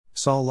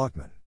Saul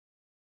Luckman.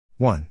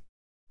 1.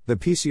 The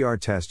PCR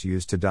test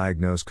used to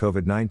diagnose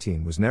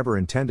COVID-19 was never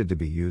intended to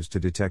be used to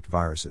detect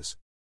viruses.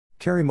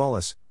 Kary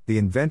Mullis, the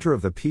inventor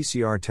of the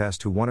PCR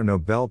test who won a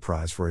Nobel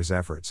Prize for his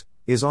efforts,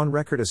 is on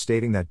record as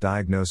stating that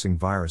diagnosing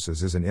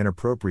viruses is an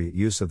inappropriate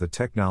use of the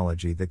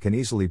technology that can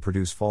easily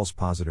produce false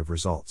positive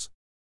results.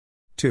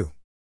 2.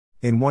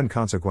 In one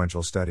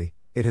consequential study,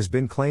 it has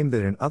been claimed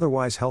that in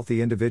otherwise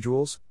healthy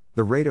individuals,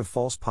 the rate of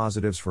false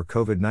positives for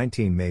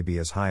COVID-19 may be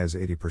as high as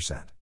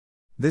 80%.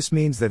 This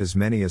means that as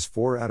many as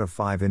 4 out of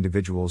 5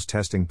 individuals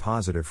testing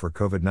positive for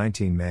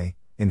COVID-19 may,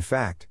 in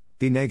fact,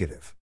 be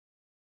negative.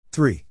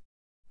 3.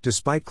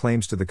 Despite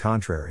claims to the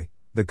contrary,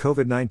 the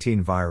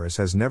COVID-19 virus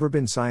has never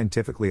been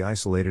scientifically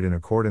isolated in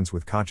accordance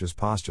with Koch's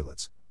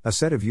postulates, a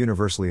set of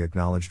universally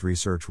acknowledged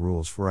research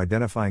rules for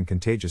identifying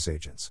contagious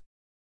agents.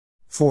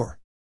 4.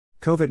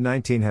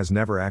 COVID-19 has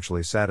never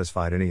actually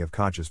satisfied any of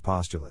Koch's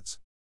postulates.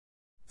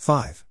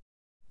 5.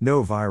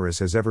 No virus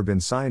has ever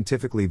been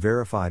scientifically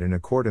verified in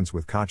accordance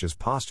with Koch's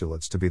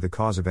postulates to be the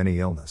cause of any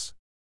illness.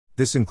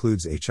 This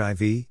includes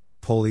HIV,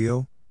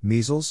 polio,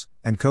 measles,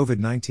 and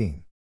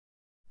COVID-19.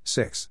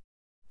 6.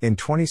 In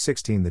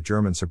 2016, the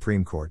German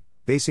Supreme Court,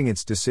 basing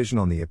its decision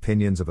on the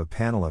opinions of a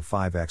panel of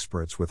 5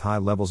 experts with high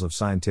levels of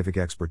scientific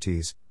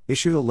expertise,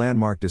 issued a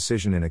landmark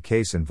decision in a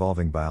case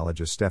involving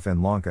biologist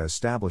Stefan Lanka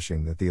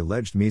establishing that the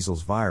alleged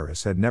measles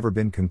virus had never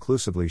been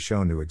conclusively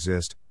shown to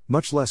exist,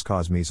 much less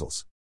cause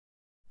measles.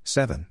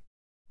 7.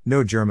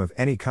 No germ of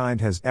any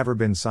kind has ever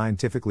been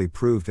scientifically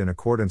proved in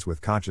accordance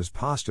with Koch's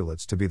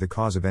postulates to be the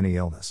cause of any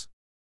illness.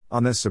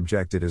 On this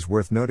subject, it is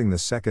worth noting the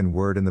second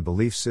word in the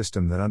belief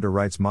system that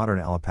underwrites modern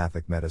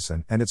allopathic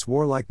medicine and its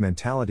warlike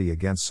mentality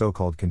against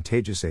so-called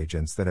contagious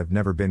agents that have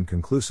never been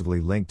conclusively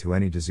linked to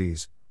any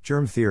disease,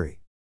 germ theory.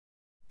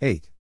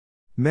 8.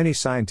 Many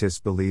scientists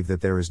believe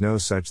that there is no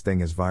such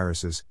thing as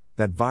viruses,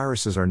 that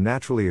viruses are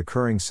naturally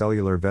occurring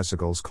cellular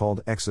vesicles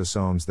called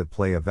exosomes that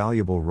play a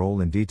valuable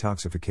role in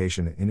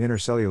detoxification and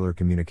intercellular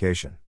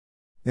communication.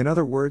 In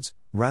other words,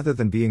 rather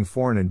than being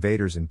foreign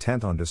invaders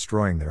intent on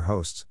destroying their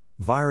hosts,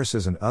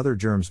 viruses and other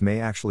germs may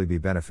actually be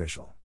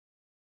beneficial.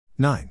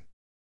 9.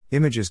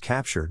 Images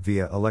captured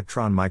via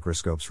electron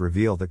microscopes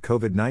reveal that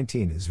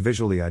COVID-19 is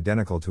visually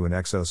identical to an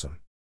exosome.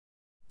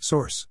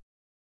 Source.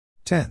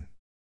 10.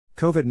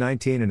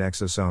 COVID-19 and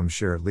exosomes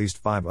share at least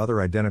 5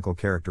 other identical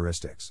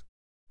characteristics.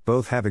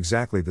 Both have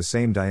exactly the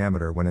same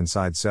diameter when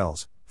inside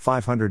cells,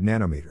 500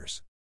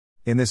 nanometers.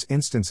 In this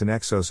instance, an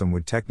exosome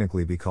would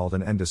technically be called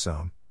an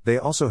endosome. They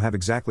also have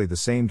exactly the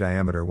same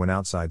diameter when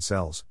outside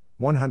cells,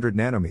 100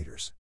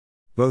 nanometers.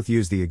 Both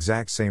use the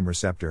exact same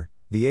receptor,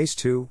 the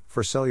ACE2,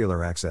 for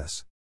cellular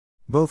access.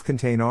 Both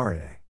contain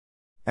RNA.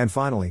 And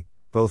finally,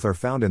 both are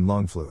found in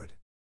lung fluid.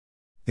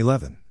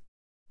 11.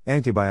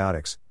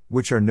 Antibiotics,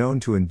 which are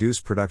known to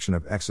induce production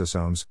of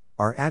exosomes,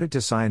 are added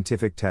to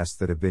scientific tests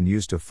that have been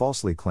used to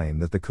falsely claim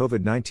that the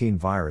COVID-19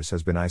 virus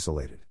has been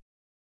isolated.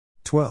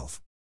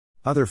 12.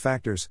 Other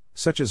factors,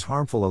 such as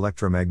harmful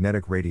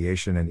electromagnetic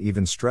radiation and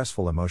even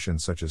stressful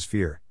emotions such as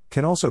fear,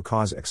 can also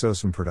cause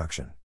exosome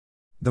production.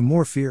 The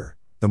more fear,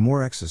 the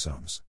more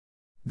exosomes.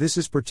 This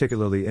is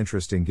particularly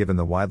interesting given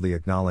the widely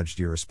acknowledged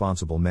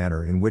irresponsible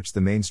manner in which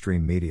the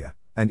mainstream media,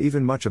 and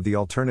even much of the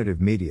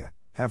alternative media,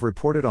 have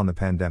reported on the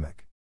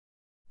pandemic.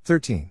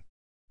 13.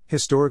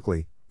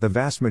 Historically, the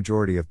vast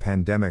majority of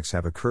pandemics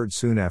have occurred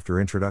soon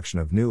after introduction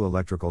of new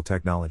electrical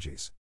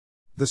technologies.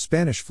 The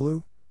Spanish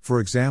flu,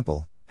 for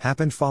example,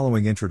 happened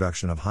following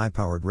introduction of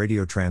high-powered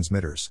radio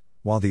transmitters,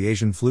 while the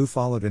Asian flu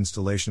followed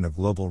installation of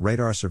global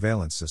radar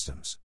surveillance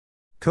systems.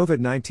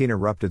 COVID-19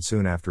 erupted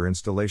soon after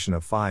installation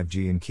of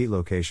 5G in key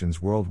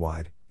locations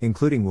worldwide,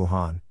 including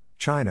Wuhan,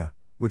 China,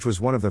 which was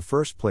one of the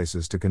first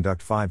places to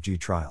conduct 5G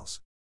trials.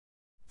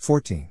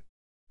 14.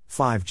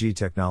 5G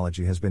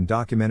technology has been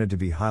documented to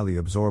be highly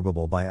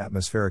absorbable by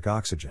atmospheric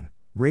oxygen,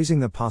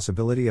 raising the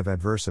possibility of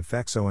adverse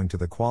effects owing to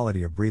the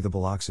quality of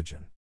breathable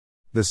oxygen.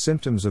 The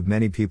symptoms of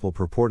many people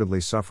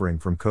purportedly suffering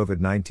from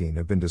COVID-19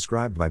 have been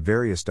described by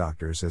various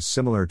doctors as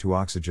similar to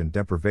oxygen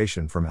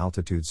deprivation from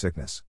altitude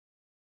sickness.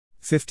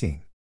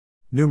 15.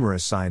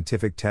 Numerous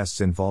scientific tests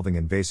involving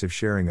invasive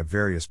sharing of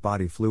various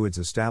body fluids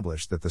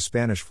established that the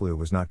Spanish flu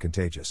was not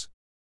contagious.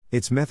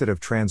 Its method of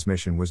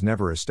transmission was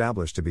never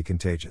established to be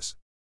contagious.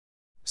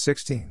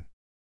 16.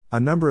 A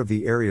number of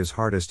the areas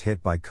hardest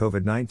hit by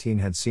COVID-19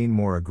 had seen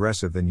more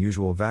aggressive than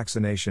usual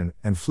vaccination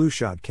and flu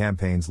shot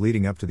campaigns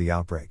leading up to the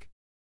outbreak.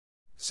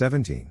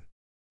 17.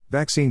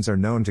 Vaccines are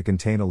known to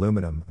contain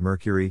aluminum,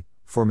 mercury,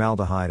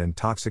 formaldehyde and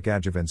toxic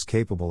adjuvants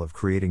capable of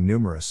creating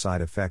numerous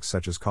side effects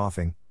such as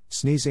coughing,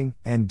 sneezing,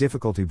 and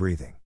difficulty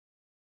breathing.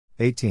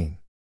 18.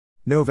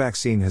 No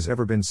vaccine has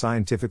ever been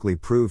scientifically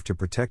proved to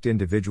protect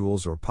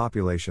individuals or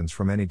populations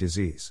from any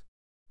disease.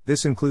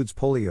 This includes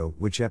polio,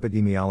 which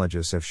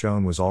epidemiologists have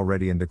shown was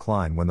already in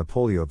decline when the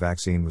polio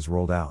vaccine was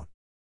rolled out.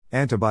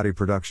 Antibody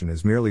production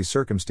is merely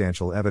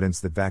circumstantial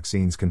evidence that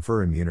vaccines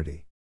confer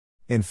immunity.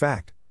 In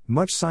fact,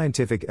 much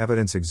scientific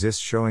evidence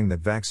exists showing that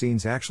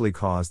vaccines actually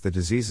cause the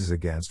diseases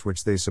against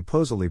which they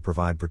supposedly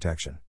provide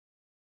protection.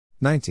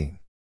 19.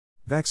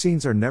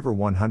 Vaccines are never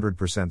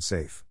 100%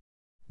 safe.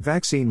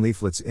 Vaccine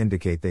leaflets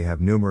indicate they have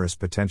numerous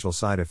potential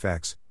side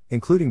effects,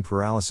 including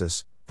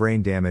paralysis,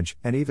 brain damage,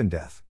 and even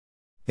death.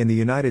 In the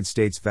United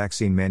States,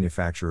 vaccine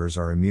manufacturers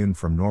are immune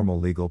from normal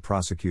legal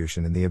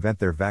prosecution in the event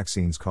their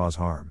vaccines cause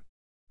harm.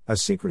 A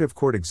secretive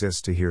court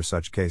exists to hear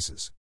such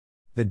cases.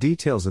 The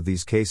details of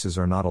these cases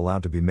are not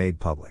allowed to be made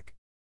public.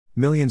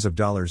 Millions of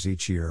dollars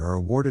each year are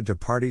awarded to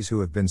parties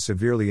who have been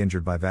severely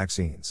injured by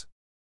vaccines.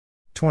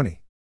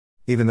 20.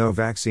 Even though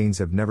vaccines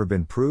have never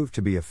been proved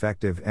to be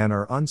effective and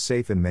are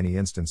unsafe in many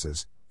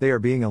instances, they are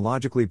being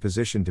illogically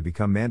positioned to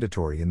become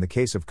mandatory in the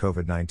case of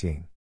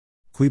COVID-19.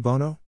 Cui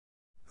bono?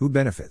 Who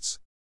benefits?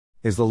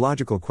 Is the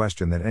logical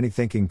question that any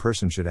thinking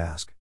person should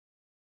ask.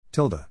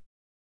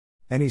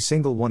 Any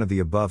single one of the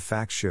above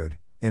facts should,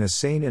 in a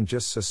sane and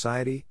just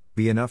society,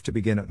 be enough to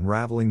begin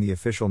unraveling the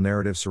official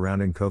narrative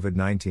surrounding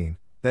COVID-19,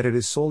 that it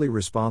is solely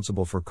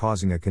responsible for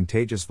causing a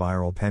contagious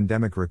viral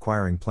pandemic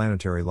requiring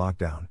planetary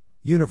lockdown,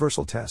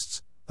 universal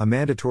tests, a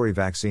mandatory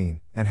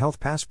vaccine, and health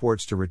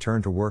passports to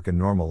return to work and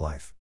normal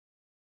life.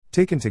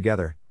 Taken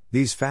together,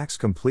 these facts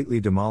completely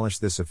demolish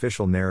this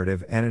official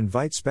narrative and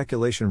invite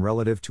speculation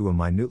relative to a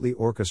minutely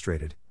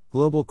orchestrated,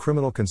 global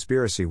criminal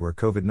conspiracy where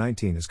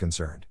COVID-19 is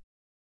concerned.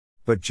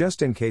 But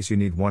just in case you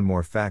need one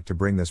more fact to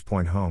bring this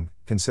point home,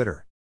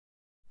 consider.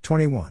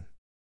 21.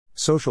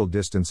 Social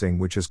distancing,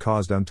 which has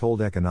caused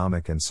untold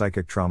economic and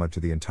psychic trauma to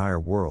the entire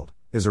world,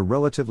 is a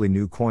relatively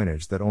new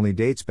coinage that only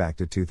dates back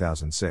to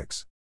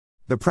 2006.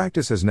 The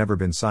practice has never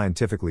been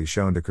scientifically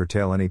shown to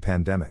curtail any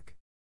pandemic.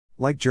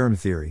 Like germ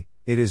theory,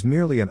 it is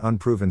merely an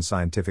unproven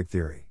scientific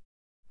theory.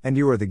 And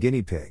you are the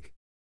guinea pig.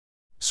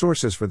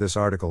 Sources for this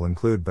article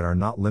include but are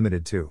not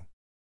limited to: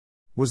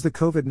 was the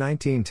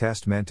COVID-19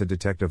 test meant to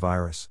detect a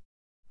virus?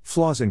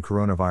 Flaws in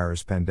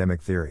coronavirus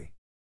pandemic theory.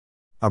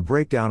 A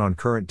breakdown on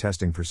current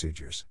testing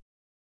procedures.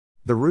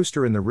 The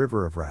rooster in the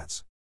river of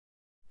rats.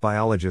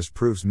 Biologist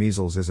proves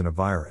measles isn't a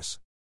virus.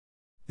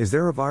 Is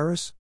there a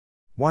virus?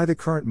 Why the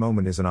current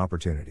moment is an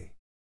opportunity.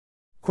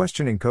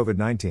 Questioning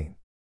COVID-19.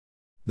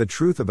 The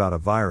truth about a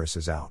virus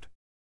is out.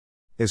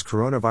 Is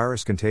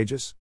coronavirus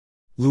contagious?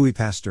 Louis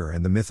Pasteur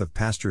and the myth of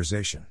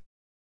pasteurization.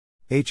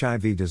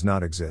 HIV does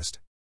not exist.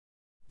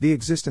 The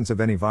existence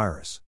of any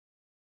virus.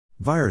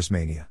 Virus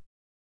mania.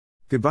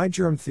 Goodbye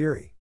germ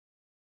theory.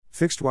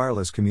 Fixed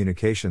wireless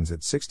communications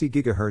at 60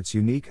 GHz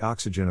unique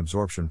oxygen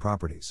absorption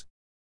properties.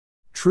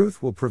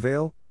 Truth will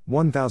prevail,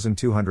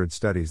 1,200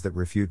 studies that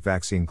refute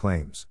vaccine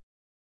claims.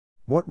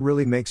 What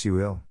really makes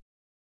you ill?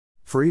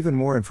 For even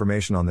more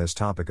information on this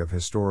topic of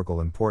historical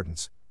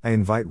importance, I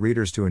invite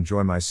readers to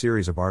enjoy my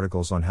series of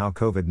articles on how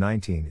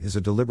COVID-19 is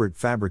a deliberate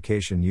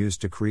fabrication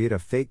used to create a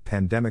fake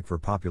pandemic for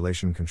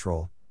population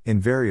control, in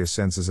various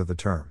senses of the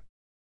term.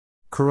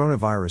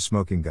 Coronavirus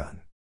smoking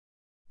gun.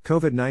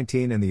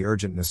 COVID-19 and the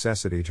urgent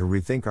necessity to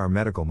rethink our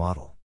medical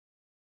model.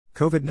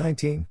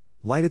 COVID-19,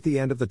 light at the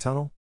end of the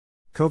tunnel?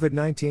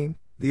 COVID-19,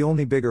 the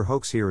only bigger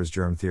hoax here is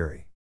germ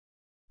theory.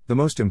 The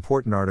most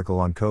important article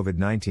on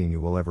COVID-19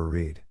 you will ever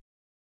read.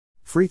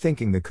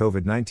 Freethinking the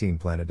COVID-19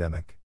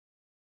 Planedemic.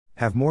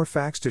 Have more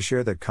facts to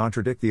share that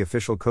contradict the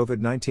official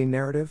COVID-19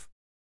 narrative?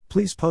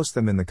 Please post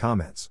them in the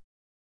comments.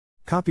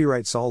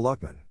 Copyright Saul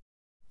Luckman.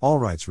 All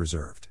rights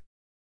reserved.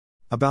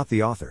 About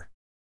the author.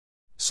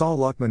 Saul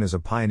Luckman is a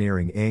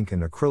pioneering ink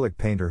and acrylic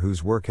painter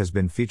whose work has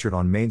been featured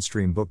on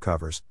mainstream book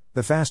covers,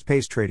 the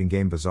fast-paced trading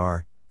game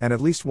Bazaar, and at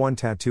least one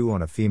tattoo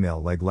on a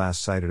female leg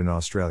last sighted in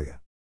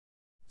Australia.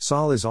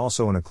 Saul is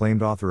also an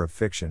acclaimed author of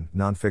fiction,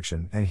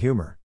 non-fiction, and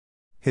humor.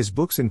 His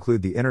books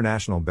include the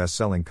international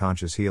best-selling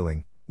Conscious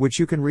Healing, which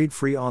you can read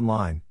free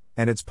online,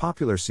 and its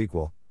popular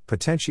sequel,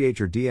 Potentiate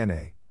Your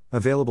DNA,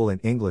 available in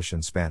English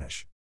and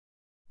Spanish.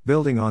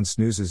 Building on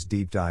Snooze's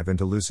deep dive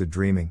into lucid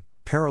dreaming,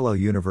 parallel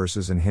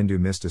universes and Hindu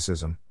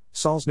mysticism,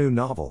 Saul's new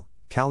novel,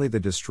 Kali the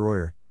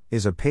Destroyer,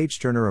 is a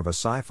page-turner of a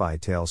sci-fi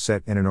tale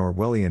set in an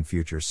Orwellian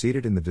future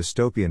seated in the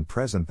dystopian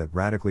present that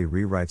radically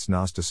rewrites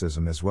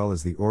Gnosticism as well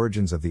as the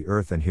origins of the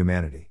earth and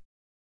humanity.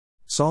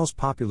 Saul's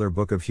popular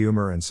book of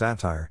humor and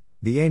satire,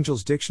 The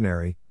Angel's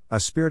Dictionary, a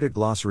spirited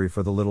glossary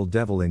for the little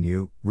devil in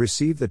you,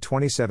 received the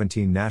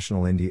 2017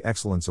 National Indie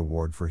Excellence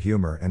Award for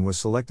Humor and was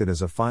selected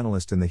as a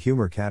finalist in the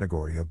humor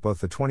category of both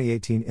the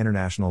 2018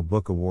 International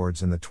Book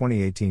Awards and the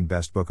 2018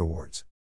 Best Book Awards.